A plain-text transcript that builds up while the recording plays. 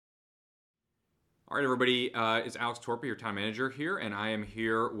All right, everybody. It's Alex Torpy, your town manager here, and I am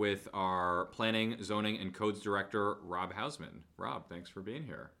here with our planning, zoning, and codes director, Rob Hausman. Rob, thanks for being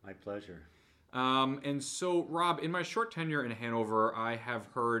here. My pleasure. And so, Rob, in my short tenure in Hanover, I have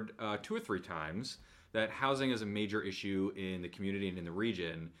heard 2 or 3 times that housing is a major issue in the community and in the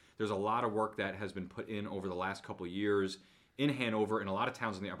region. There's a lot of work that has been put in over the last couple of years in Hanover and a lot of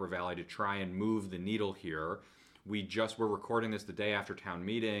towns in the Upper Valley to try and move the needle here. We're recording this the day after town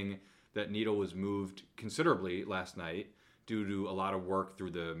meeting. That needle was moved considerably last night due to a lot of work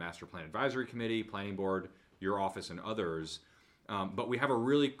through the Master Plan Advisory Committee, Planning Board, your office, and others. But we have a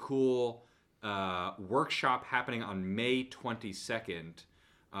really cool workshop happening on May 22nd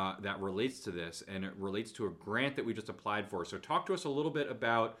that relates to this, and it relates to a grant that we just applied for. So talk to us a little bit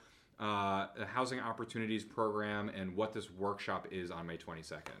about the Housing Opportunities Program and what this workshop is on May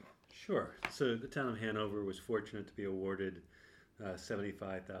 22nd. Sure. So the town of Hanover was fortunate to be awarded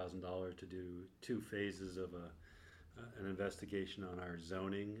 $75,000 to do 2 phases of an investigation on our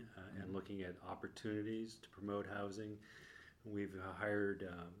zoning and looking at opportunities to promote housing. We've hired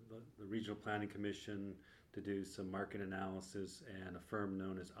the Regional Planning Commission to do some market analysis and a firm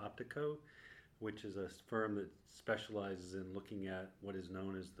known as Optico, which is a firm that specializes in looking at what is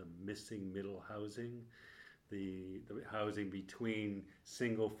known as the missing middle housing, the housing between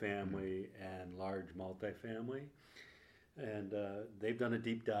single family and large multifamily. And they've done a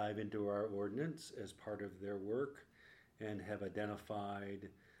deep dive into our ordinance as part of their work and have identified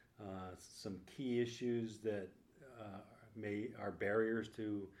some key issues that are barriers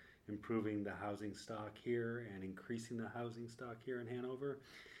to improving the housing stock here and increasing the housing stock here in Hanover.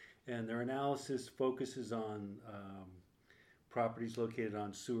 And their analysis focuses on properties located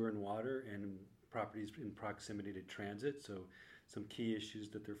on sewer and water and properties in proximity to transit. So some key issues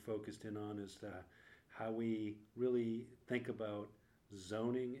that they're focused in on is how we really think about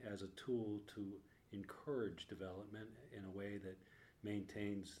zoning as a tool to encourage development in a way that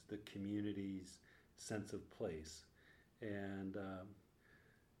maintains the community's sense of place. And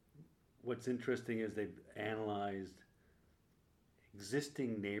what's interesting is they've analyzed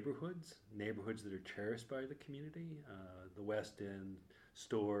existing neighborhoods that are cherished by the community, the West End,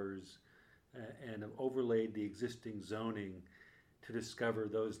 stores, and have overlaid the existing zoning to discover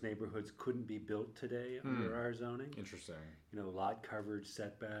those neighborhoods couldn't be built today under our zoning. Interesting. Lot coverage,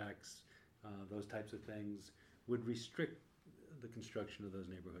 setbacks, those types of things would restrict the construction of those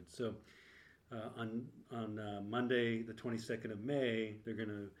neighborhoods. So on Monday, the 22nd of May, they're going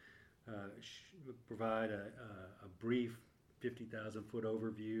to provide a brief 50,000-foot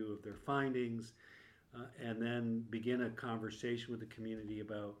overview of their findings and then begin a conversation with the community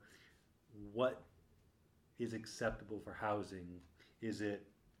about what is acceptable for housing. Is it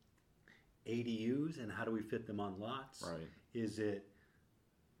ADUs and how do we fit them on lots? Right. Is it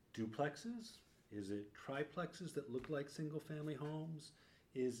duplexes? Is it triplexes that look like single-family homes?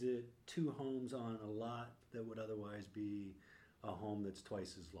 Is it 2 homes on a lot that would otherwise be a home that's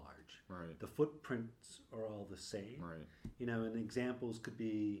twice as large? Right. The footprints are all the same. Right. And examples could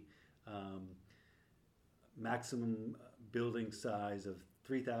be maximum building size of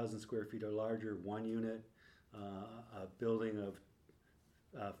 3,000 square feet or larger, 1 unit, a building of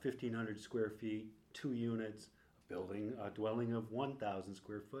 1,500 square feet, 2 units, a dwelling of 1,000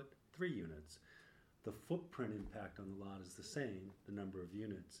 square foot, 3 units. The footprint impact on the lot is the same. The number of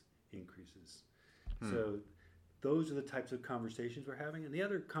units increases. So those are the types of conversations we're having. And the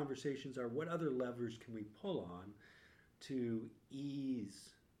other conversations are what other levers can we pull on to ease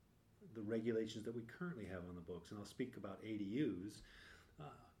the regulations that we currently have on the books. And I'll speak about ADUs.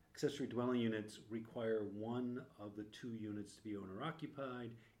 Accessory dwelling units require one of the 2 units to be owner-occupied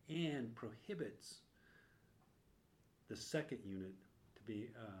and prohibits the second unit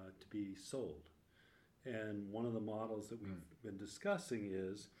to be sold. And one of the models that we've been discussing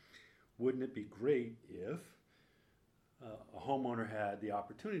is, wouldn't it be great if a homeowner had the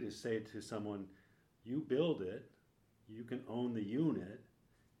opportunity to say to someone, you build it, you can own the unit,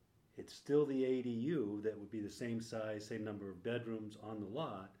 it's still the ADU that would be the same size, same number of bedrooms on the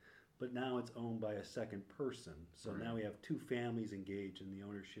lot, but now it's owned by a second person. So now we have 2 families engaged in the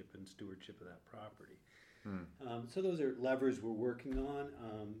ownership and stewardship of that property. So those are levers we're working on,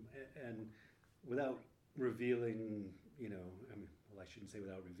 and without revealing, I shouldn't say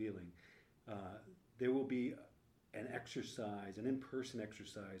without revealing, there will be an exercise, an in-person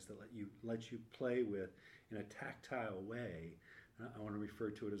exercise that lets you play with in a tactile way. I want to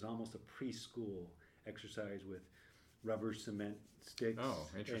refer to it as almost a preschool exercise with rubber cement sticks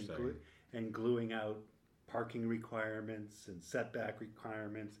and gluing out parking requirements and setback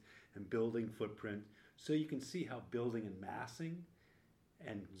requirements and building footprint, so you can see how building and massing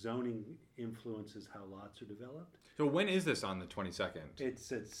and zoning influences how lots are developed. So when is this on the 22nd?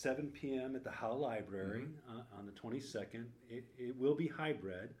 It's at 7 p.m. at the Howe Library on the 22nd. It will be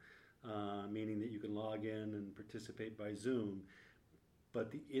hybrid, meaning that you can log in and participate by Zoom,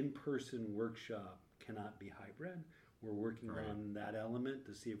 but the in-person workshop cannot be hybrid. We're working on that element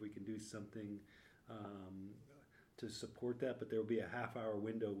to see if we can do something to support that, but there will be a half-hour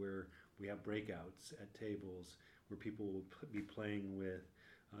window where we have breakouts at tables where people will be playing with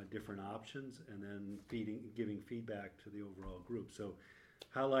different options and then giving feedback to the overall group. So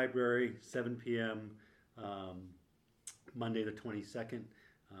Howe Library, 7 p.m., Monday the 22nd.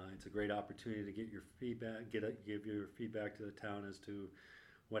 It's a great opportunity to get your feedback, give your feedback to the town as to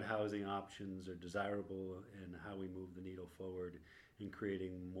what housing options are desirable and how we move the needle forward in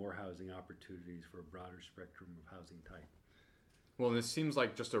creating more housing opportunities for a broader spectrum of housing type. Well, this seems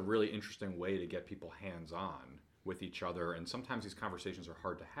like just a really interesting way to get people hands-on with each other, and sometimes these conversations are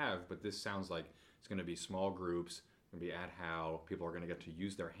hard to have, but this sounds like it's going to be small groups, going to be at Howe, people are going to get to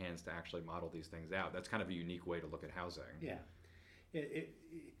use their hands to actually model these things out. That's kind of a unique way to look at housing. Yeah.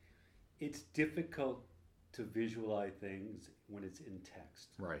 It's difficult to visualize things when it's in text.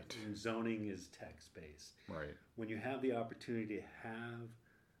 Right. And zoning is text-based. Right. When you have the opportunity to have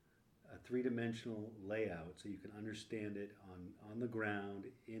a three-dimensional layout so you can understand it on the ground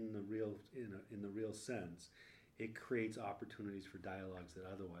in the real sense, it creates opportunities for dialogues that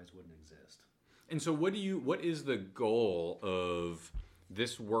otherwise wouldn't exist. And so what is the goal of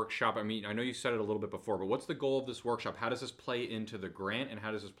this workshop? I mean, I know you said it a little bit before, but what's the goal of this workshop? How does this play into the grant, and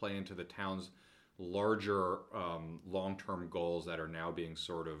how does this play into the town's larger long-term goals that are now being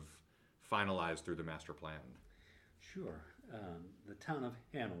sort of finalized through the master plan? Sure. The town of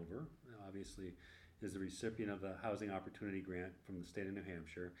Hanover, obviously, is the recipient of the Housing Opportunity Grant from the state of New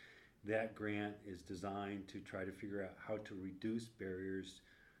Hampshire. That grant is designed to try to figure out how to reduce barriers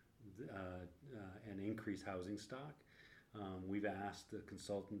and increase housing stock. We've asked the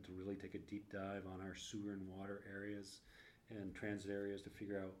consultant to really take a deep dive on our sewer and water areas and transit areas to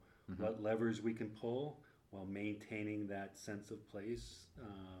figure out what levers we can pull while maintaining that sense of place,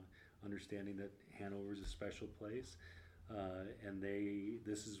 understanding that Hanover is a special place. And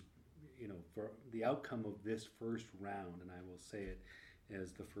this is, for the outcome of this first round, and I will say it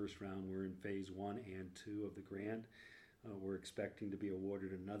as the first round, we're in phase 1 and 2 of the grant. We're expecting to be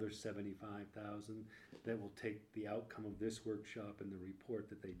awarded another $75,000 that will take the outcome of this workshop and the report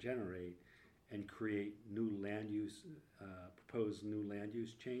that they generate and create propose new land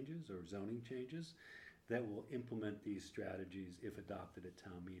use changes or zoning changes that will implement these strategies if adopted at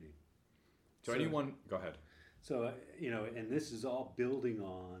town meeting. Go ahead. So, and this is all building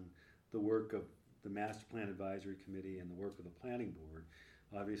on the work of the Master Plan Advisory Committee and the work of the Planning Board.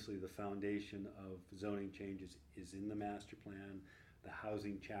 Obviously, the foundation of zoning changes is in the master plan. The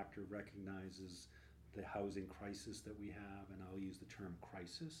housing chapter recognizes the housing crisis that we have, and I'll use the term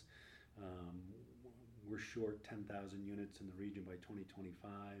crisis. We're short 10,000 units in the region by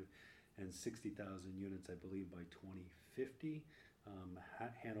 2025 and 60,000 units, I believe, by 2050.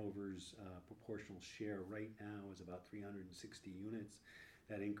 Hanover's proportional share right now is about 360 units.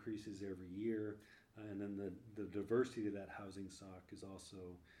 That increases every year. And then the diversity of that housing stock is also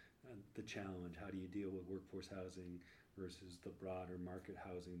the challenge. How do you deal with workforce housing versus the broader market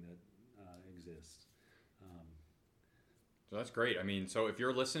housing that exists? So that's great. I mean, so if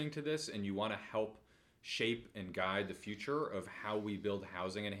you're listening to this and you want to help shape and guide the future of how we build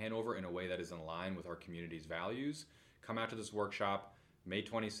housing in Hanover in a way that is in line with our community's values, come out to this workshop, May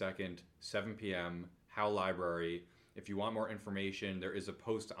 22nd, 7 p.m., Howe Library. If you want more information, there is a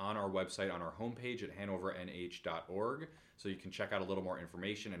post on our website on our homepage at hanovernh.org, so you can check out a little more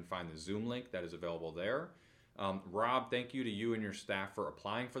information and find the Zoom link that is available there. Rob, thank you to you and your staff for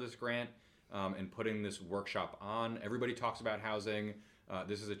applying for this grant and putting this workshop on. Everybody talks about housing.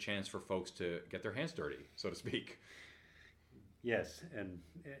 This is a chance for folks to get their hands dirty, so to speak. Yes, and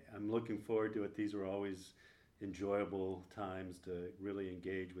I'm looking forward to it. These are always enjoyable times to really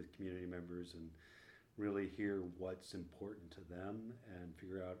engage with community members and really hear what's important to them and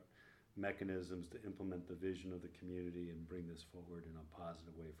figure out mechanisms to implement the vision of the community and bring this forward in a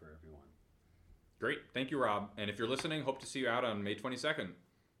positive way for everyone. Great. Thank you, Rob. And if you're listening, hope to see you out on May 22nd.